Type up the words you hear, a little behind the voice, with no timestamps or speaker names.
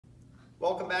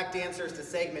Welcome back, dancers, to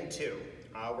segment 2.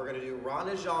 We're going to do rond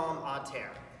de jambe à terre.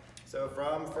 So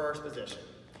from first position,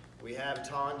 we have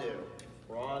tendu,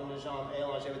 rond de jambe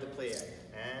élongé with the plie,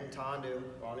 and tendu,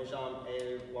 rond de jambe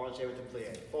élongé with the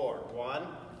plie. 4, 1,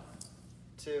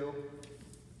 2,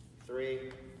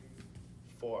 3,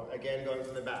 4. Again, going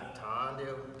from the back,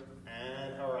 tendu,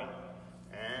 and around,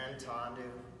 and tendu,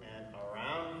 and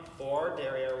around. 4,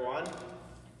 derrière, 1,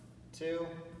 2,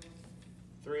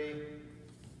 3,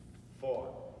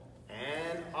 4.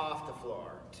 And off the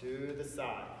floor, to the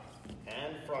side,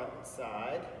 and front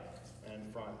side,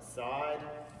 and front side,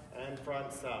 and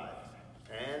front side.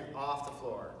 And off the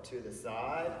floor, to the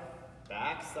side,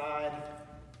 back side,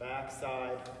 back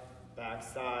side, back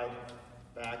side,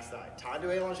 back side. Tendu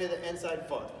élongé the inside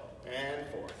foot, and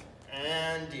forth,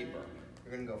 and deeper.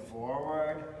 We're gonna go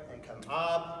forward, and come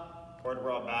up, port de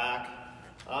bras back,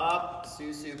 up,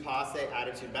 sous-sus, passe,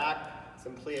 attitude back,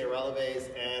 some plie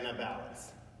relevés, and a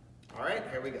balance. All right,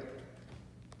 here we go.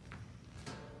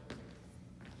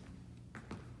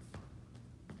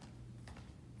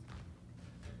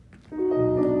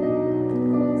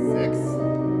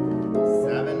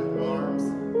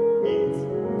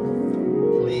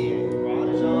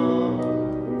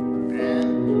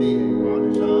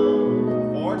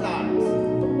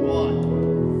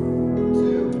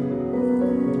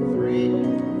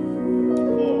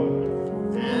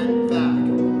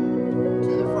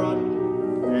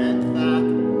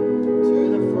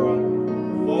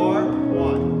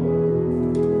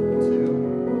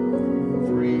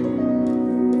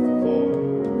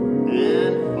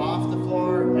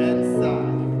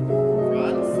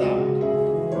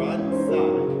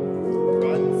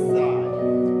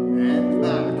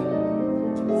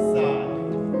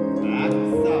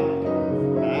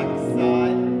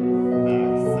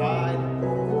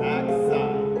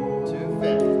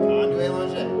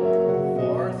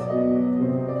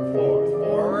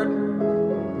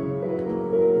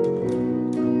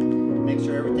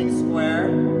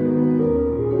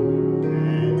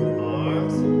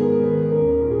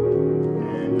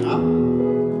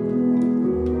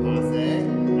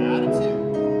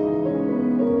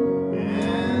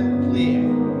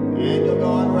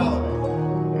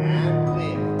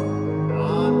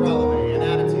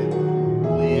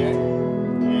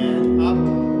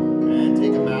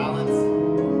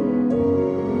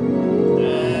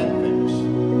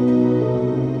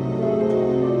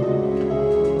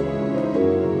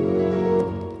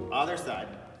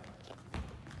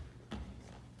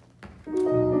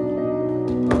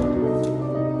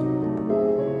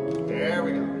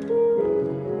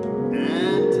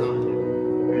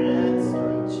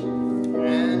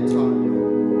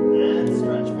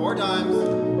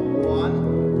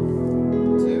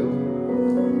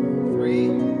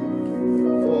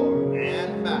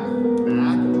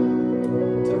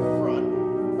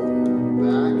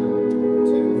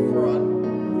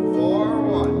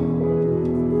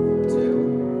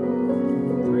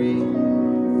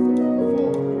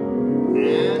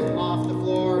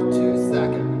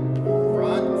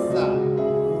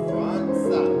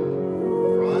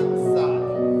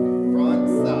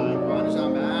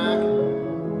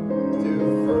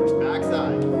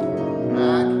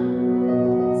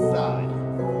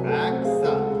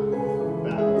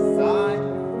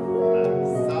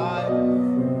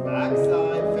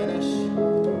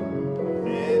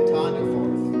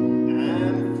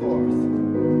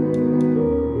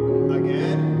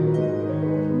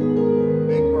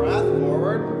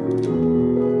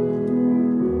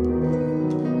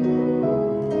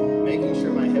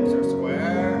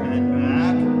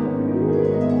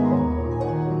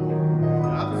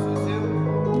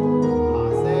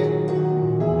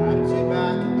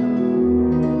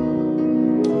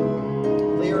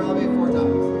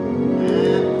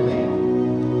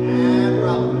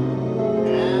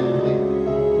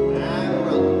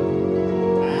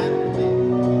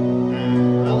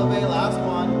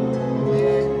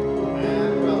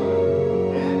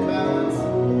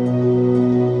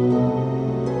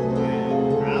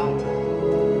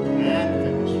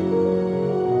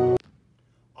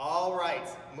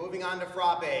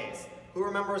 Who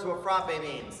remembers what frappe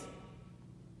means?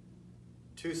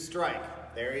 To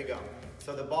strike. There you go.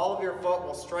 So the ball of your foot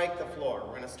will strike the floor. We're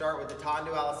going to start with the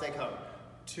tendu à la seconde.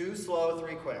 2 slow,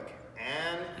 3 quick.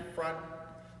 And front,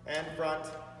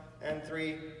 and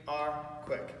 3 are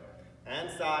quick. And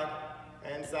side,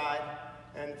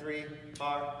 and 3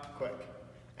 are quick.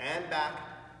 And back,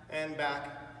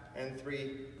 and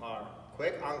 3 are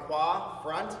quick. En croix,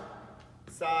 front,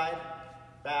 side,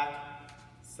 back,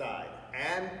 side.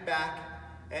 And back,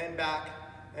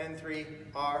 and 3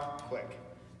 are quick.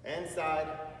 And side,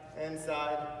 and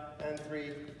side, and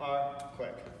 3 are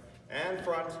quick. And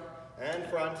front, and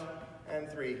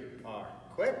 3 are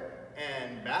quick.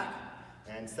 And back,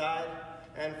 and side,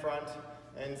 and front,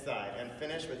 and side. And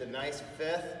finish with a nice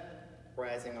 5th,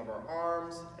 rising of our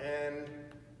arms, and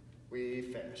we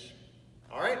finish.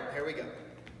 All right, here we go.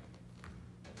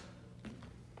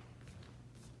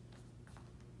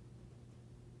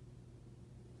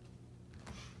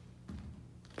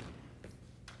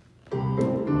 And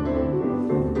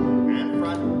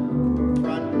front,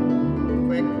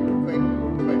 quick, quick,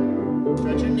 quick.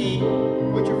 Stretch your knee,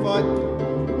 put your foot,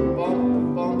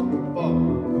 bump, bump,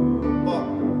 bump, bump.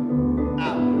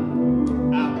 Out,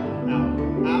 out, out,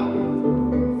 out.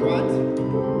 Front,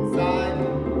 side,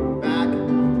 back,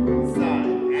 side.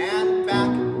 And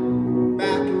back,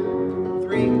 back.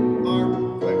 3 are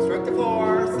quick. Strike the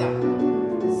floor, side,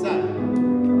 side.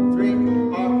 3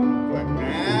 are quick.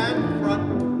 And front,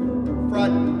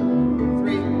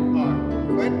 3 are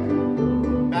quick.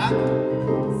 Back,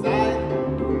 side,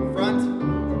 front,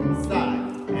 side.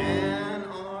 And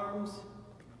arms.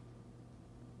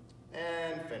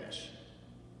 And finish.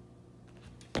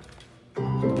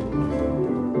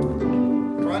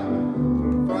 Front,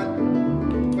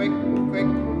 quick, quick,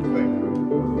 quick.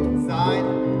 Side,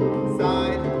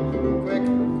 side, quick,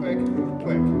 quick,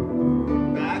 quick.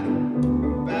 Back,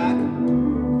 back,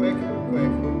 quick,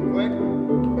 quick, quick.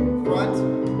 Front,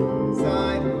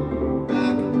 side,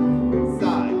 back,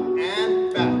 side. And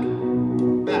back,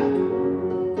 back.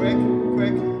 Quick,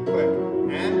 quick, quick.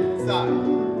 And side,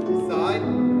 side,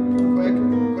 quick,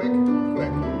 quick,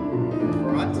 quick.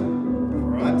 Front,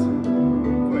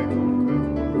 quick, quick,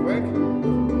 quick.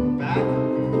 Back,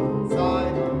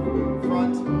 side,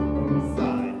 front,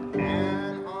 side.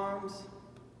 And arms.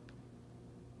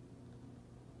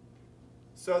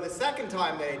 So the second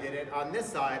time that I did it, on this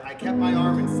side, I kept my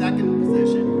arm in second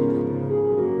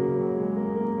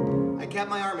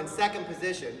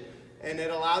position. And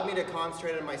it allowed me to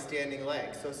concentrate on my standing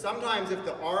legs. So sometimes if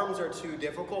the arms are too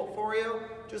difficult for you,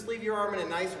 just leave your arm in a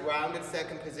nice rounded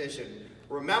second position.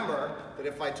 Remember that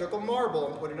if I took a marble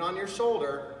and put it on your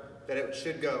shoulder, that it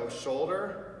should go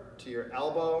shoulder to your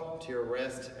elbow, to your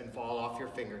wrist, and fall off your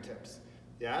fingertips.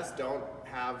 Yes, don't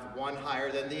have one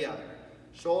higher than the other.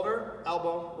 Shoulder,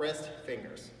 elbow, wrist,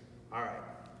 fingers. All right.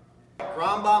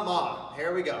 Grand Bat Ma,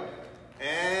 here we go.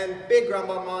 And big Grand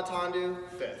Bat Ma, tendu,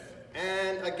 5th.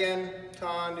 And again,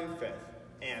 tendu, 5th.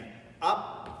 And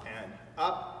up,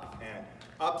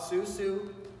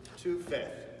 Susu to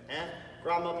 5th. And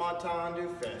Grand Bat Ma, tendu,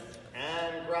 5th.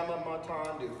 And Grand Bat Ma,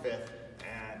 tendu, 5th.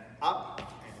 And up,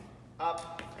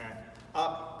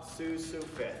 Susu,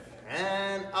 5th.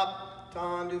 And up,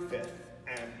 tendu, 5th.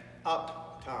 And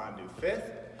up, tendu,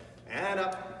 5th. And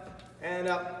up,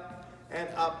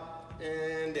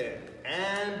 and in.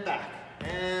 And back,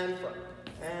 and front,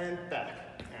 and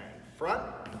back, and front,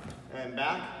 and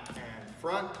back, and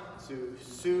front. Su,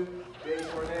 big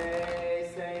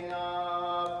tournée, staying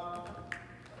up.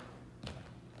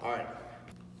 All right.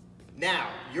 Now,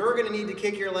 you're gonna need to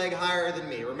kick your leg higher than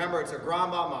me. Remember, it's a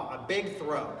Grand Bat Ma, a big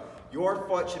throw. Your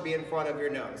foot should be in front of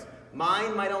your nose.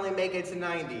 Mine might only make it to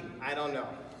 90, I don't know.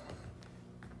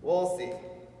 We'll see.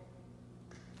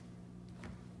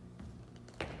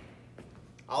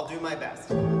 I'll do my best.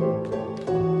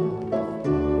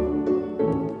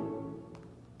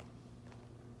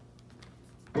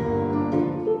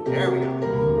 There we go.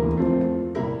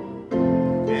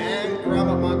 And Grand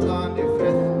Bat Ma, tendu,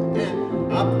 5th.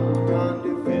 And up,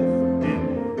 tendu, 5th.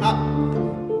 And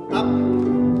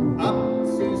up,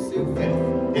 Susu,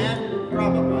 5th. And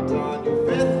Grand Bat Ma, tendu,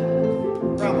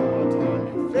 5th. Grand Bat Ma,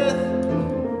 tendu,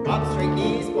 5th. Up, straight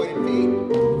knees, pointed feet.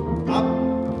 Up.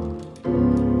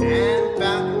 And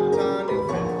back, tendu,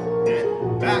 5th.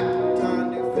 And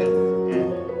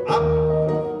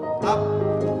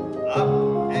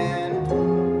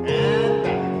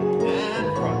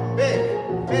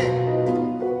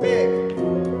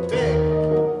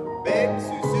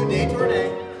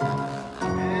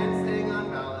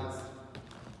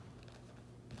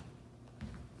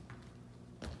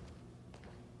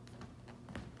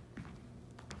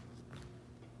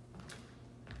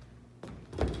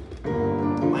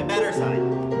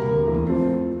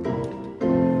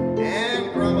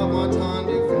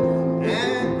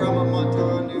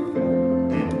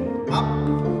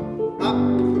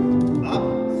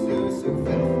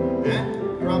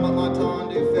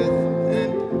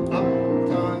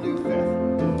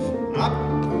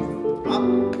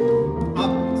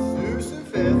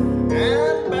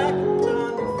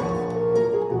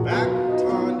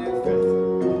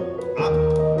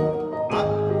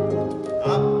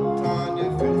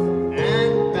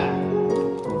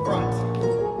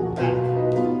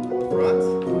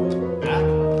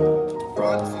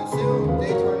front, sous-sous,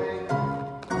 détourné.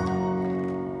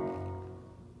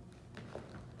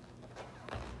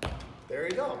 There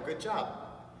you go, good job.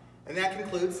 And that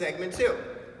concludes segment 2.